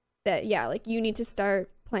like you need to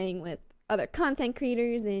start playing with other content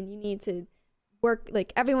creators and you need to work,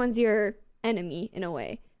 like everyone's your enemy in a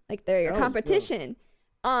way, like they're your competition.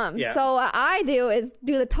 So what I do is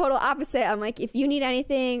do the total opposite. I'm like, if you need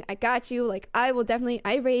anything, I got you. Like I will definitely,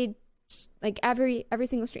 I raid like every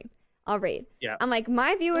single stream. I'll raid. Yeah. I'm like,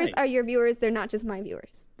 my viewers are your viewers. They're not just my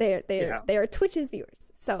viewers. They are Twitch's viewers.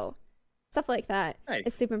 So stuff like that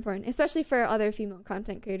is super important, especially for other female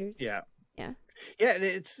content creators. Yeah. Yeah,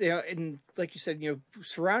 it's and like you said,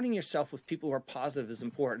 surrounding yourself with people who are positive is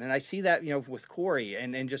important, and I see that with Corey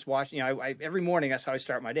and just watching. I every morning that's how I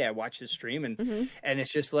start my day. I watch his stream and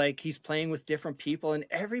it's just like he's playing with different people, and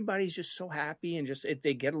everybody's just so happy and just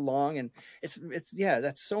they get along, and it's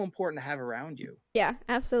that's so important to have around you. Yeah,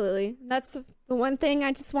 absolutely. That's the one thing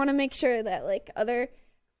I just want to make sure that like other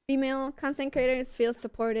female content creators feel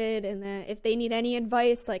supported, and that if they need any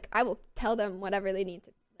advice, like I will tell them whatever they need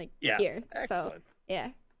to. Here. Excellent.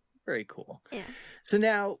 So very cool. Yeah. So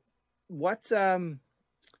now what's let's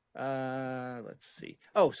see.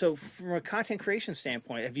 Oh, so from a content creation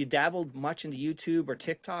standpoint, have you dabbled much into YouTube or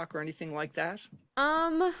TikTok or anything like that?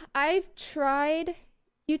 I've tried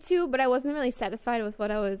YouTube, but I wasn't really satisfied with what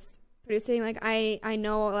I was producing. Like I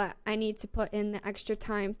know that I need to put in the extra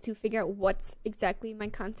time to figure out what exactly my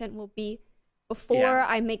content will be before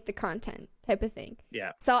I make the content, type of thing.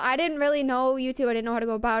 Yeah. So I didn't really know YouTube. I didn't know how to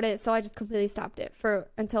go about it. So I just completely stopped it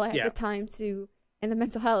until I had the time to, and the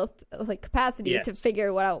mental health like capacity to figure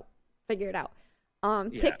it out.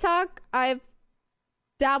 TikTok, I've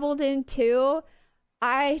dabbled in too.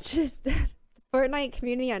 The Fortnite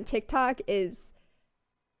community on TikTok is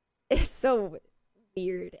so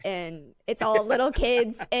weird, and it's all little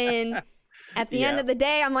kids, and at the end of the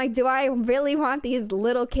day, I'm like, do I really want these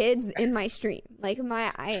little kids in my stream? Like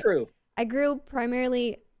I grew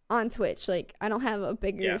primarily on Twitch. Like I don't have a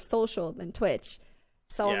bigger social than Twitch.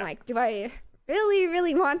 So I'm like, do I really,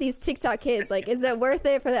 really want these TikTok kids? Like, is it worth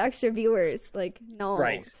it for the extra viewers? Like, no.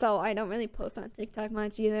 Right. So I don't really post on TikTok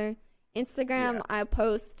much either. Instagram, I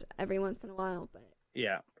post every once in a while, but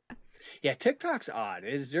yeah, TikTok's odd.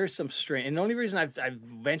 There's some strange, and the only reason I've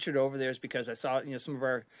ventured over there is because I saw some of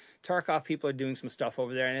our Tarkov people are doing some stuff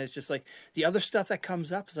over there, and it's just like the other stuff that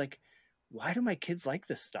comes up is like, why do my kids like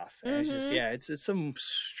this stuff? And it's just it's some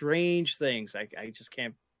strange things. I just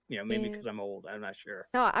can't, maybe because I'm old. I'm not sure.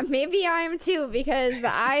 No, maybe I am too, because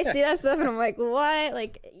I see that stuff and I'm like, what?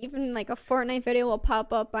 Like even like a Fortnite video will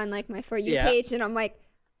pop up on like my For You page, and I'm like,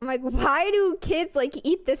 why do kids like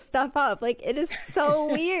eat this stuff up? Like it is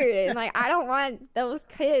so weird, and like I don't want those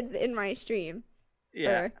kids in my stream.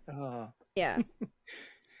 Yeah. Yeah.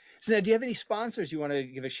 So now, do you have any sponsors you want to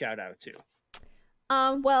give a shout out to?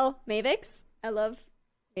 Well, Mavix. I love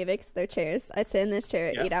Mavix. Their chairs. I sit in this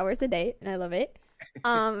chair 8 hours a day, and I love it.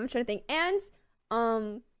 I'm trying to think. And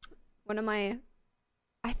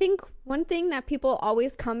I think one thing that people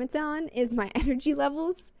always comment on is my energy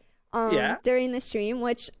levels. During the stream,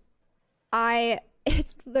 which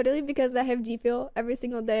it's literally because I have G Fuel every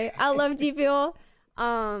single day. I love G Fuel.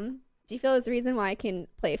 G Fuel is the reason why I can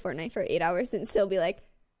play Fortnite for 8 hours and still be like,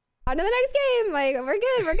 on to the next game. Like, we're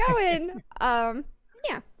good, we're going.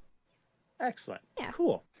 Excellent. Yeah.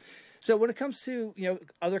 Cool. So when it comes to,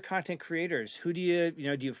 other content creators, who do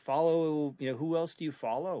you follow? Who else do you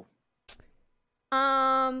follow?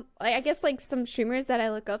 I guess like some streamers that I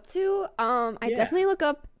look up to. I definitely look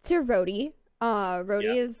up to Rody.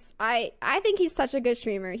 Rody is I think he's such a good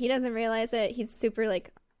streamer. He doesn't realize it. He's super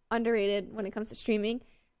like underrated when it comes to streaming,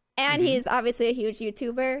 and he's obviously a huge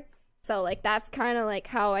YouTuber. So like that's kind of like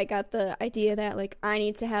how I got the idea that like I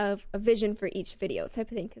need to have a vision for each video type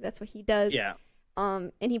of thing, because that's what he does. Yeah.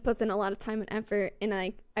 And he puts in a lot of time and effort, and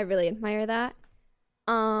I really admire that.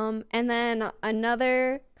 And then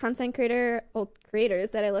another content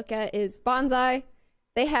creators that I look at is Bonsai.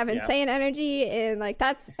 They have insane energy, and like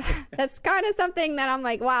that's kind of something that I'm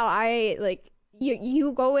like, wow, I like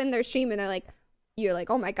you go in their stream and you're like,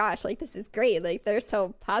 oh my gosh, like this is great. Like they're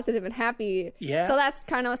so positive and happy. Yeah. So that's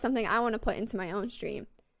kind of something I want to put into my own stream.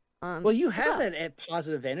 Well, you have so- that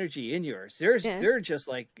positive energy in yours. Yeah. They're just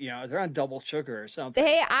like, they're on double sugar or something.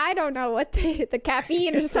 I don't know what the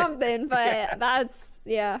caffeine or something, but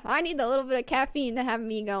I need a little bit of caffeine to have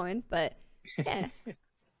me going, but yeah.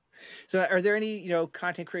 So are there any,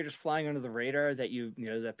 content creators flying under the radar that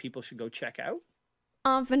that people should go check out?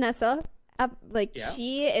 Vanessa,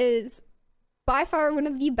 she is by far one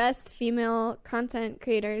of the best female content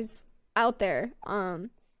creators out there.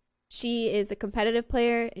 She is a competitive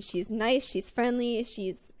player. She's nice. She's friendly.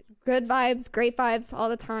 She's good vibes, great vibes all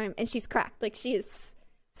the time, and she's cracked. Like, she is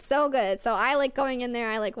so good. So I like going in there.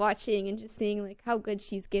 I like watching and just seeing like how good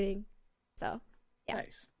she's getting. So yeah.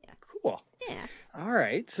 Nice. Yeah. Cool. Yeah. All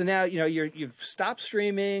right. So now you've stopped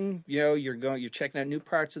streaming. You're checking out new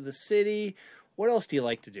parts of the city. What else do you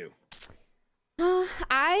like to do?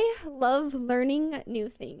 I love learning new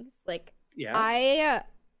things. Like, yeah.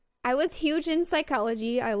 I was huge in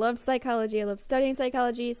psychology. I love psychology. I love studying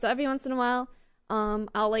psychology. So every once in a while,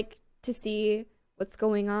 I'll like to see what's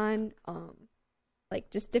going on,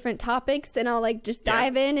 like just different topics, and I'll like just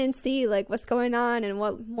dive in and see like what's going on and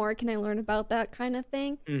what more can I learn about that kind of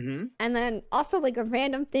thing. Mm-hmm. And then also like a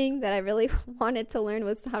random thing that I really wanted to learn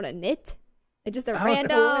was how to knit. Like just a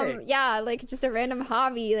random, like just a random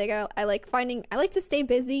hobby. Like I like to stay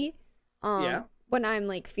busy. When I'm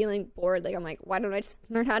like feeling bored, like I'm like, why don't I just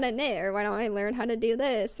learn how to knit, or why don't I learn how to do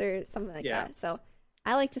this or something like that? So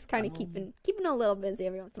I like just kind of keeping a little busy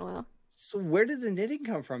every once in a while. So where did the knitting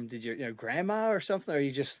come from? Did your grandma or something,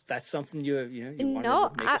 or that's something you wanted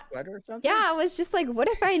to make a sweater or something? Yeah, I was just like, what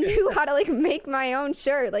if I knew how to like make my own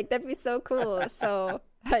shirt? Like that'd be so cool. So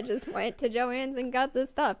I just went to Joann's and got this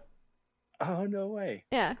stuff. Oh, no way.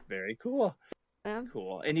 Yeah. Very cool.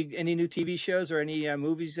 Cool. Any new TV shows or any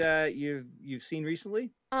movies you've seen recently?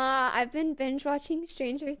 I've been binge watching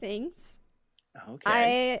Stranger Things.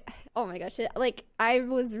 Okay. Oh my gosh, I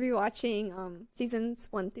was rewatching seasons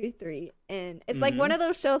 1 through 3, and it's like one of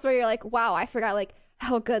those shows where you're like, wow, I forgot like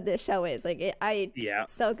how good this show is. Like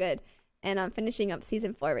it's so good. And I'm finishing up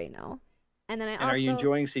season 4 right now. And then are you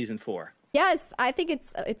enjoying season 4? Yes, I think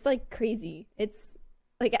it's like crazy. It's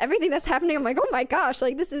like everything that's happening, I'm like, oh my gosh,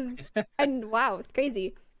 like this is, and wow, it's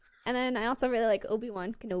crazy. And then I also really like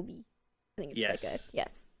Obi-Wan Kenobi. I think it's quite good.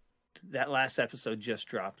 Yes. That last episode just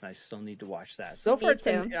dropped, and I still need to watch that. So far,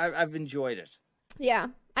 I've enjoyed it. Yeah,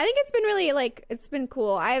 I think it's been really like it's been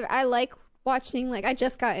cool. I like watching, like I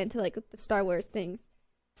just got into like the Star Wars things,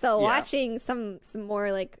 so watching some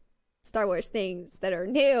more like Star Wars things that are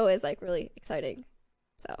new is like really exciting.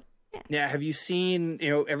 So. Yeah. Have you seen,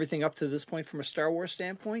 everything up to this point from a Star Wars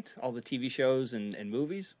standpoint? All the TV shows and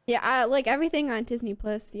movies? Yeah, I like everything on Disney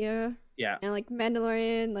Plus. Yeah. Yeah. And like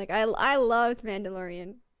Mandalorian, like I loved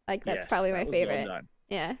Mandalorian. Like that's probably my favorite. Well done.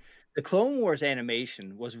 Yeah. The Clone Wars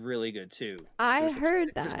animation was really good too. I heard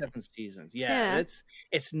that. 7 seasons. Yeah.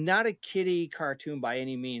 It's not a kiddie cartoon by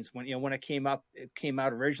any means. When it came out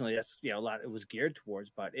originally, that's a lot it was geared towards,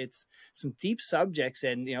 but it's some deep subjects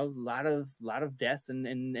and a lot of death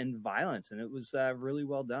and violence, and it was really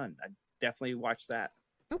well done. I definitely watched that.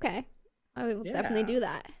 Okay. I will definitely do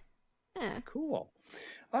that. Yeah. Cool.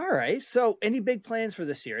 All right. So any big plans for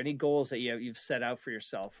this year? Any goals that you've set out for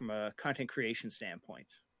yourself from a content creation standpoint?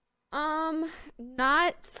 I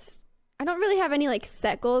don't really have any like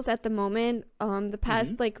set goals at the moment. The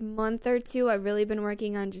past like month or two, I've really been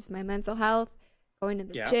working on just my mental health, going to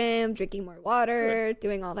the gym, drinking more water,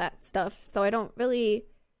 doing all that stuff. So I don't really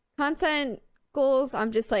content goals.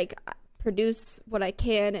 I'm just like produce what I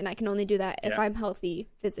can, and I can only do that if I'm healthy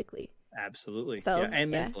physically. Absolutely. So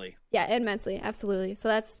and mentally. Yeah, and mentally, absolutely. So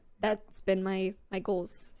that's been my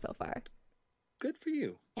goals so far. Good for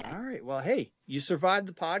you. Yeah. All right. Well, hey, you survived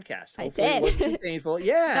the podcast. Hopefully it wasn't too painful.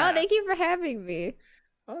 Yeah. No, thank you for having me.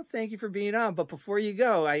 Well, thank you for being on. But before you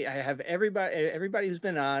go, I have everybody who's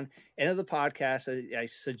been on end of the podcast.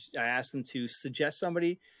 I asked them to suggest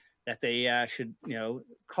somebody that they should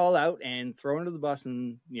call out and throw under the bus,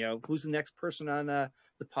 and who's the next person on the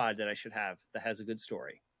pod that I should have that has a good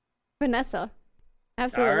story. Vanessa.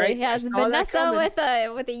 Absolutely. Right. Yeah, it's Vanessa with a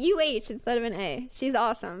UH instead of an A. She's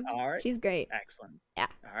awesome. All right. She's great. Excellent. Yeah.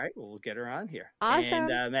 All right. Well, we'll get her on here. Awesome.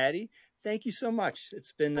 And Maddie, thank you so much.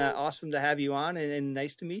 It's been awesome to have you on, and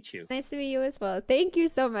nice to meet you. Nice to meet you as well. Thank you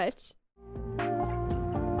so much.